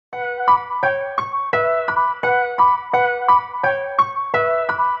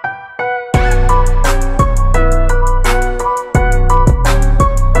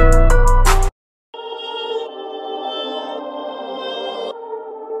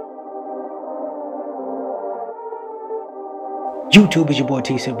YouTube, is your boy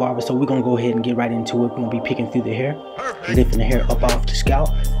T-Set Barber, so we're gonna go ahead and get right into it. We're gonna be picking through the hair, lifting the hair up off the scalp,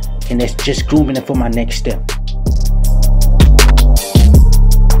 and that's just grooming it for my next step.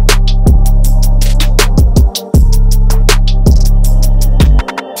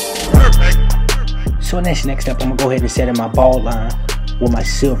 So next step, I'm gonna go ahead and set in my bald line with my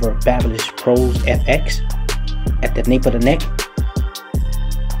silver Babyliss Pros FX at the nape of the neck,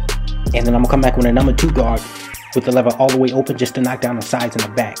 and then I'm gonna come back with a number 2 guard with the lever all the way open just to knock down the sides and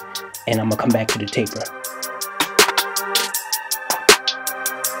the back, and I'm gonna come back to the taper.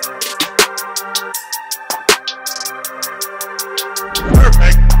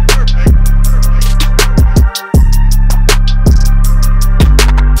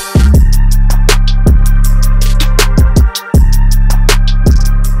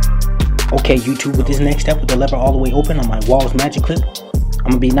 Okay, YouTube, with this next step with the lever all the way open on my Wahl's Magic Clip, I'm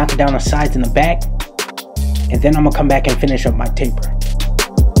gonna be knocking down the sides and the back, and then I'm gonna come back and finish up my taper.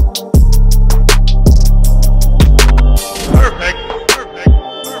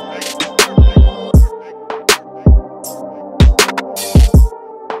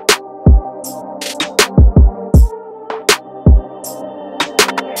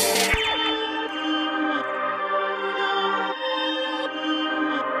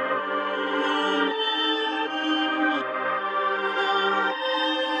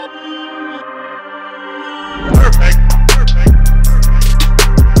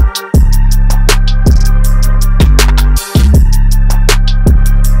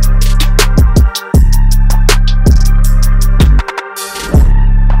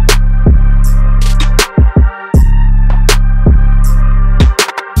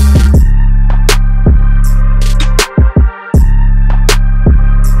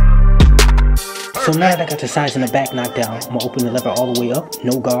 So now that I got the sides and the back knocked down, I'm gonna open the lever all the way up,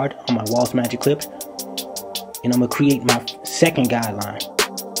 no guard, on my Wahl's Magic Clips, and I'm gonna create my second guideline.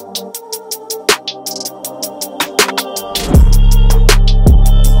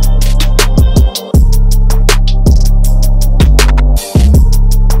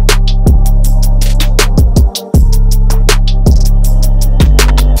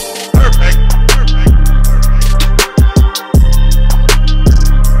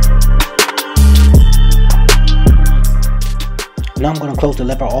 Now I'm going to close the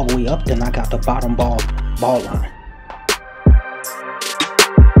lever all the way up to knock out the bottom ball line.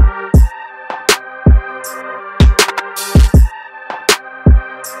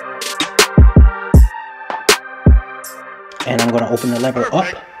 And I'm going to open the lever up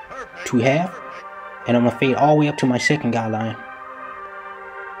to half, and I'm going to fade all the way up to my second guideline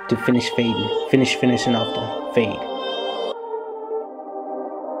to finish fading, finishing off the fade.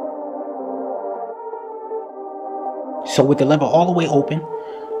 So with the lever all the way open,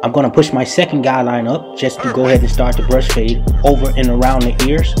 I'm going to push my second guideline up just to go ahead and start the brush fade over and around the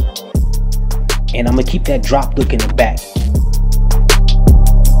ears. And I'm going to keep that drop look in the back.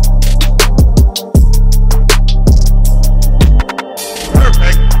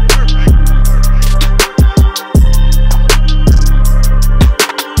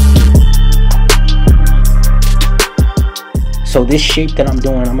 So this shape that I'm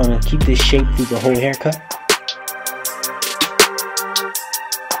doing, I'm going to keep this shape through the whole haircut.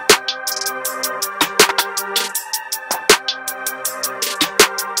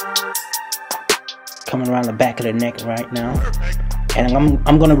 Coming around the back of the neck right now, and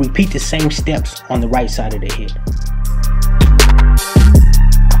I'm going to repeat the same steps on the right side of the head.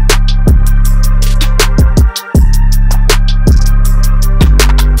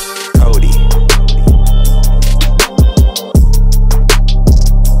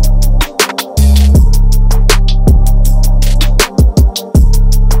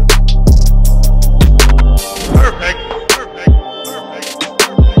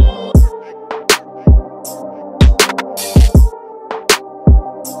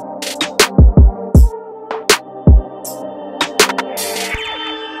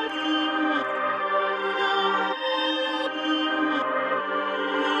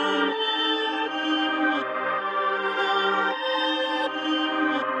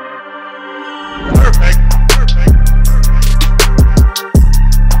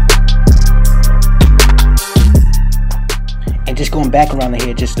 And just going back around the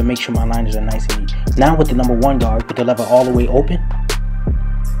head just to make sure my liners are nice and neat. Now with the number 1 guard, with the lever all the way open,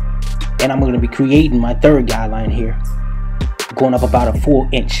 and I'm going to be creating my third guideline here. going up about a full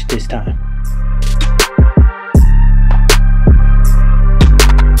inch this time.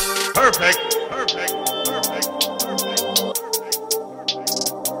 Perfect.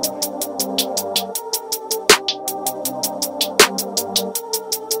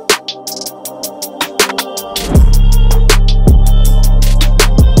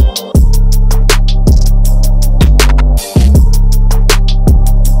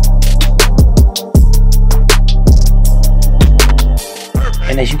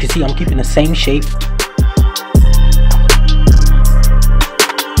 And as you can see, I'm keeping the same shape.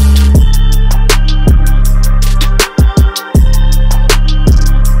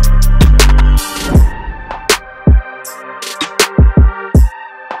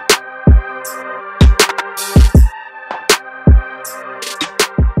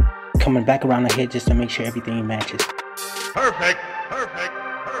 Coming back around the head just to make sure everything matches. Perfect.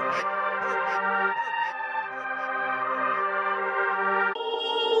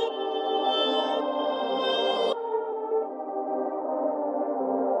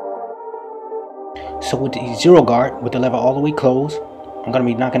 So with the zero guard, with the lever all the way closed, I'm going to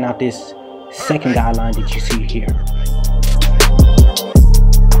be knocking out this second guideline that you see here.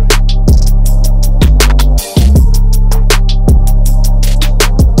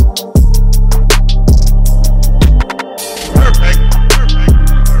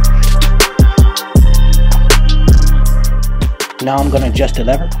 Now I'm going to adjust the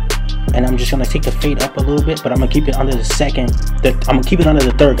lever, and I'm just going to take the fade up a little bit, but I'm going to keep it under the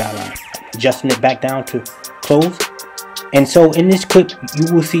third guideline, adjusting it back down to close. And so in this clip,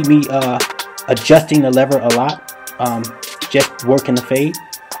 you will see me adjusting the lever a lot, just working the fade,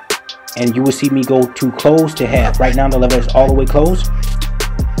 and you will see me go to close to half. Right now the lever is all the way closed,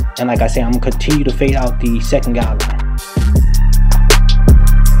 and like I say, I'm going to continue to fade out the second guideline.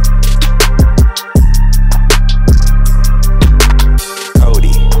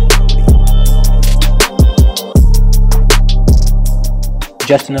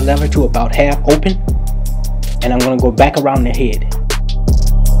 Adjusting the lever to about half open, and I'm going to go back around the head.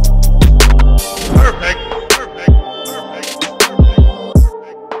 Perfect.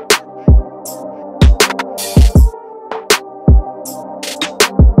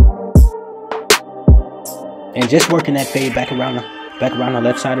 And just working that fade back around the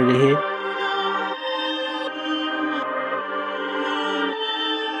left side of the head.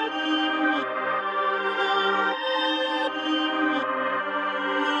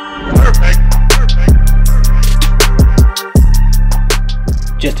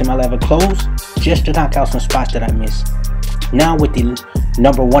 Adjusting my lever close, just to knock out some spots that I missed. Now with the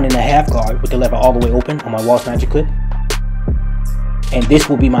number 1.5 guard, with the lever all the way open on my Wall Snatcher clip. And this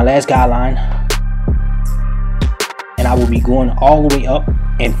will be my last guideline. And I will be going all the way up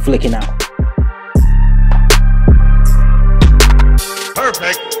and flicking out.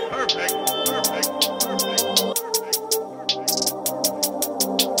 Perfect.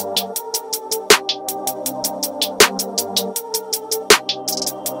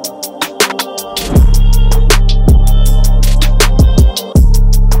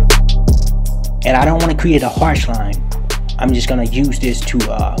 And I don't want to create a harsh line. I'm just going to use this to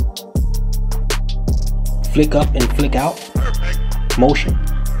flick up and flick out motion,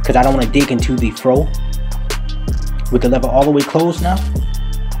 because I don't want to dig into the fro. With the lever all the way closed now,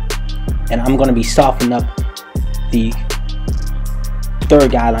 and I'm going to be softening up the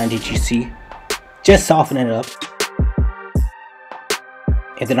third guideline that you see, just softening it up.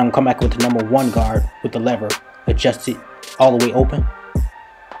 And then I'm going to come back with the number 1 guard with the lever, adjust it all the way open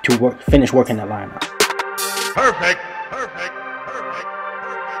to finish working that line out. Perfect.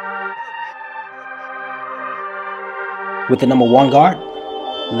 With the number 1 guard,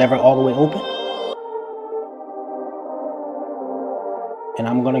 lever all the way open. And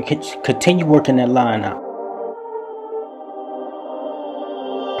I'm going to continue working that line out.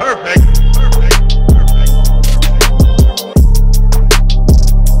 Perfect.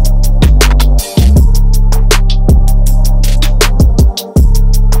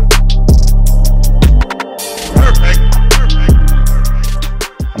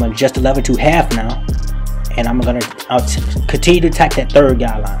 Adjust the lever to half now, and I'll continue to attack that third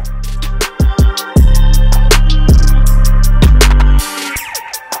guideline.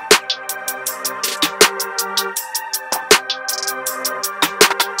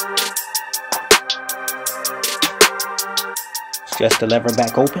 Adjust the lever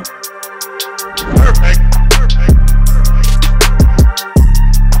back open. Perfect.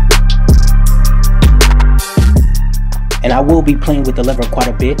 And I will be playing with the lever quite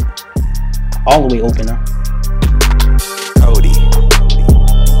a bit, all the way open now.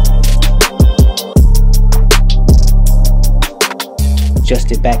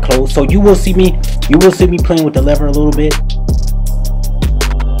 pressed it back closed. So you will see me playing with the lever a little bit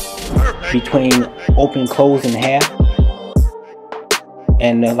between open, close, and half.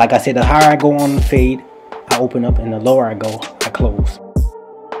 And like I said, the higher I go on the fade, I open up, and the lower I go, I close.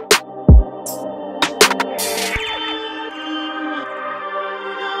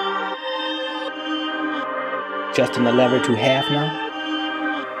 Adjusting the lever to half now.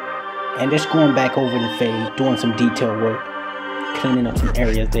 And just going back over the fade, doing some detail work, cleaning up some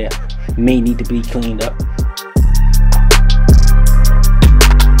areas that may need to be cleaned up.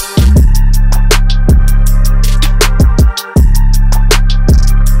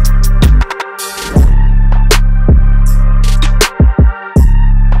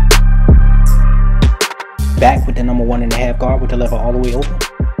 Back with the number 1.5 guard with the lever all the way open.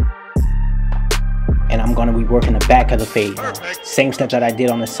 And I'm gonna be working the back of the fade now. Same steps that I did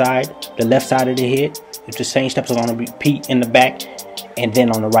on the side, the left side of the head. It's the same steps I'm gonna repeat in the back and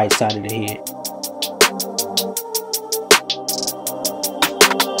then on the right side of the head.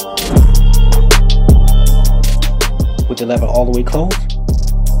 With the lever all the way closed.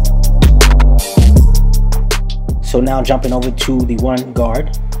 So now jumping over to the 1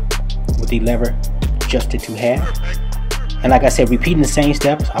 guard with the lever adjusted to half. And like I said, repeating the same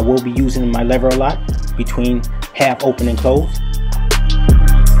steps. I will be using my lever a lot between half open and closed.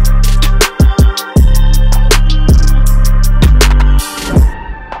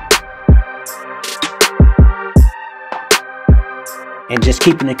 And just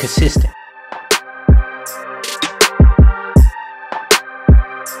keeping it consistent.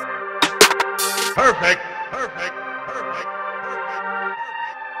 Perfect. Perfect. Perfect.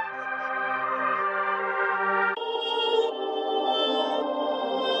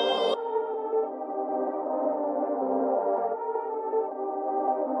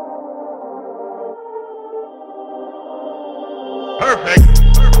 Perfect.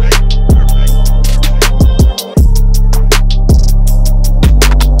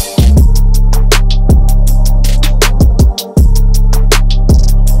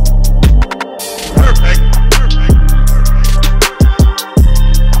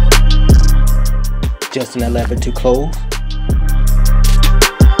 Adjusting that lever to close.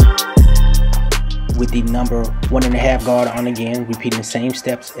 With the number 1.5 guard on again, repeating the same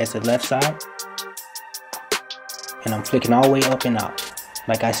steps as the left side. And I'm flicking all the way up and out.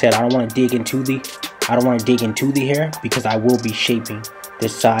 Like I said, I don't want to dig into the hair because I will be shaping the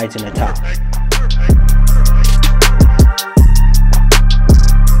sides and the top.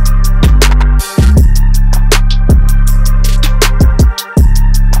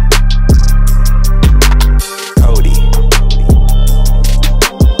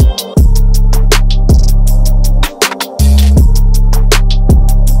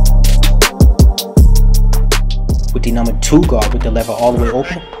 With the number 2 guard with the lever all the way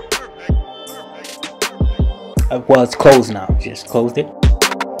open. Well, it's closed now. Just closed it.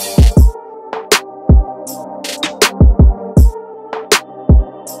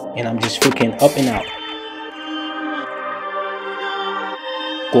 And I'm just flicking up and out.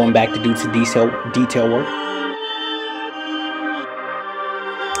 Going back to do some detail work.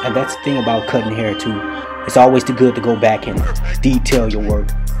 And that's the thing about cutting hair too. It's always too good to go back and detail your work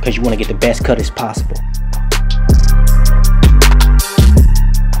because you want to get the best cut as possible.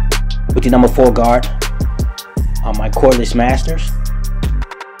 With the number 4 guard on my cordless masters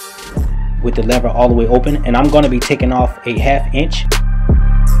with the lever all the way open, and I'm going to be taking off a 1/2 inch.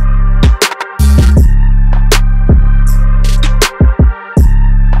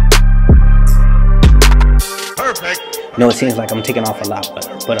 Perfect. No, it seems like I'm taking off a lot,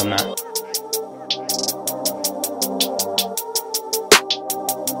 but I'm not.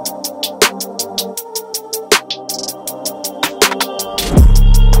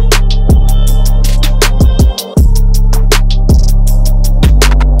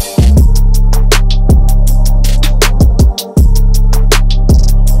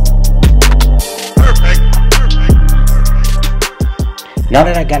 Now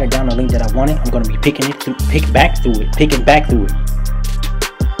that I got it down the length that I wanted, I'm going to be picking back through it.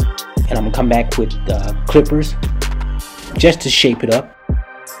 And I'm going to come back with clippers just to shape it up.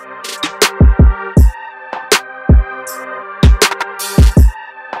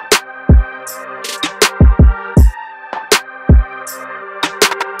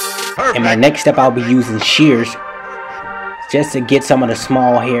 And my next step, I'll be using shears just to get some of the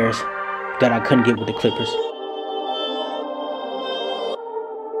small hairs that I couldn't get with the clippers.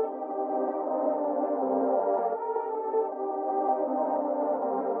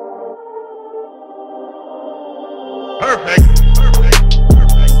 Perfect.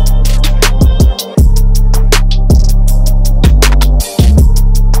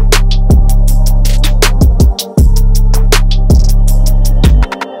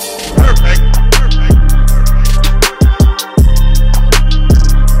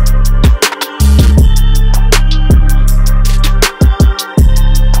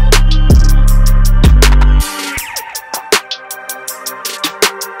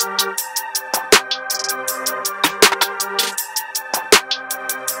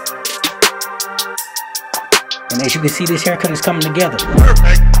 you can see, this haircut is coming together.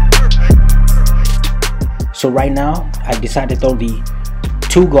 Perfect. So right now, I decided to throw the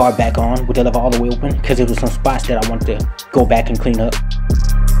 2 guard back on with the lever all the way open because there was some spots that I wanted to go back and clean up.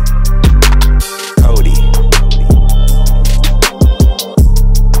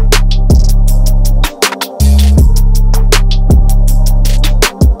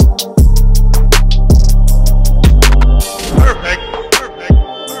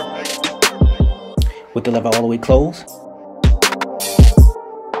 With the lever all the way closed.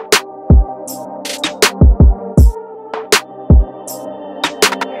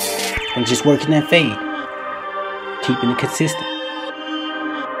 And just working that fade, keeping it consistent.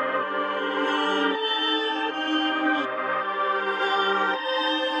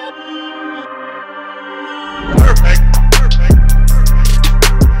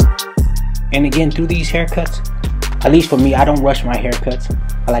 And again, through these haircuts, at least for me, I don't rush my haircuts.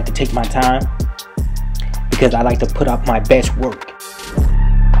 I like to take my time because I like to put out my best work.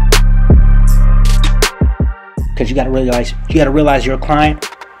 Because you gotta realize your client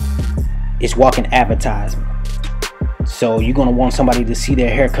is walking advertisement. So you're gonna want somebody to see their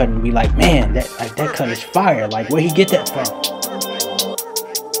haircut and be like, man, that cut is fire. Like, where he get that from?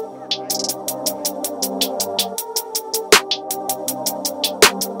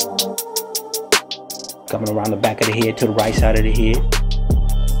 Coming around the back of the head to the right side of the head.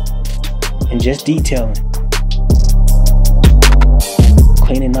 And just detailing.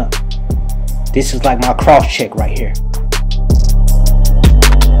 Cleaning up. This is like my cross check right here.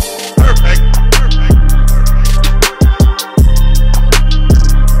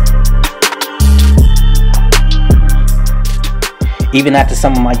 Even after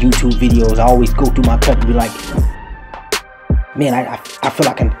some of my YouTube videos, I always go through my cut and be like, man, I feel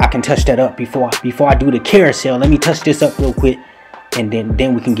like I can touch that up before I do the carousel. Let me touch this up real quick, and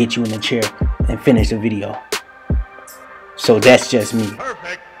then we can get you in the chair and finish the video. So that's just me.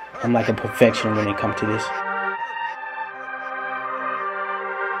 I'm like a perfectionist when it comes to this.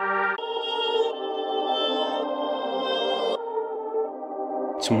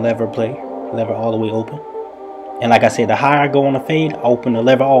 Some lever play, lever all the way open. And like I said, the higher I go on the fade, I open the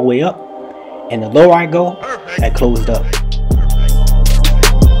lever all the way up. And the lower I go, I close it up.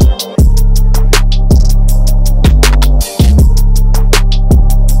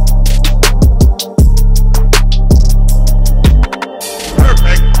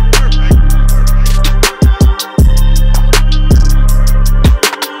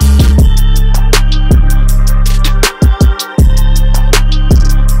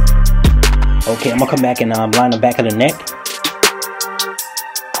 Okay, I'm gonna come back and line the back of the neck.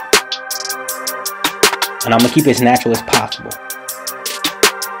 And I'm gonna keep it as natural as possible.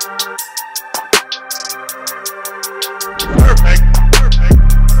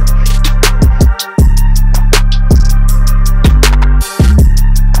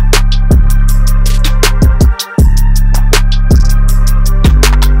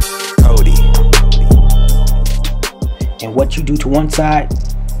 And what you do to one side,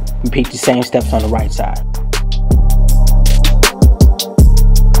 repeat the same steps on the right side.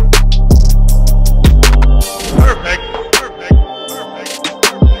 Perfect.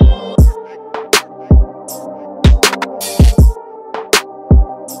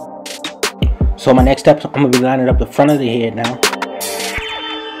 So my next step, I'm gonna be lining up the front of the head now.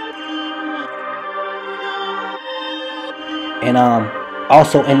 And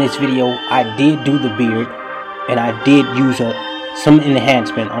also in this video, I did do the beard, and I did use some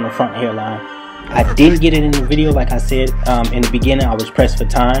enhancement on the front hairline. I didn't get it in the video, like I said in the beginning. I was pressed for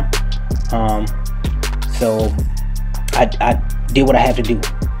time, so I did what I had to do.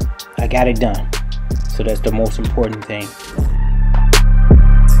 I got it done, so that's the most important thing.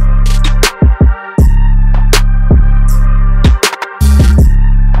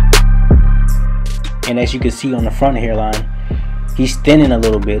 And as you can see on the front hairline, he's thinning a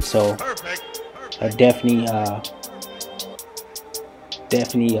little bit, so I definitely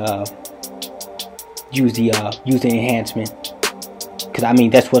use the enhancement, because I mean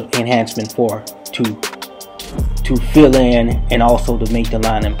that's what enhancement for, to fill in and also to make the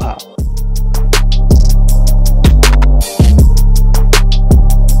lining pop.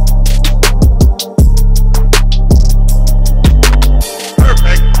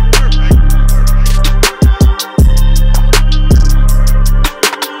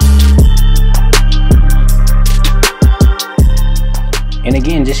 And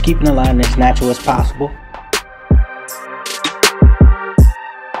again, just keeping the line as natural as possible.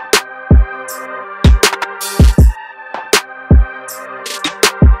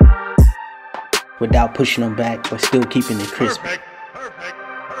 Without pushing them back, but still keeping it crispy. Perfect.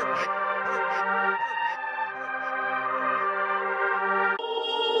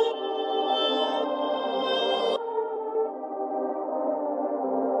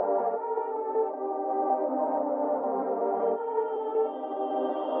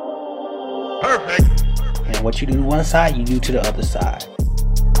 And what you do to one side, you do to the other side.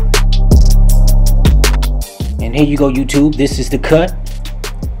 And here you go, YouTube. This is the cut.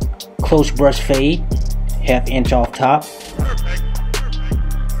 Close brush fade, 1/2 inch off top.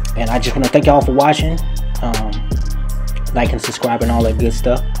 And I just want to thank y'all for watching. Like and subscribe and all that good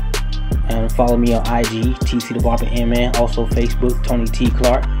stuff. And follow me on IG, TC the Barber MN. Also Facebook, Tony T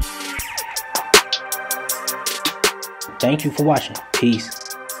Clark. Thank you for watching. Peace.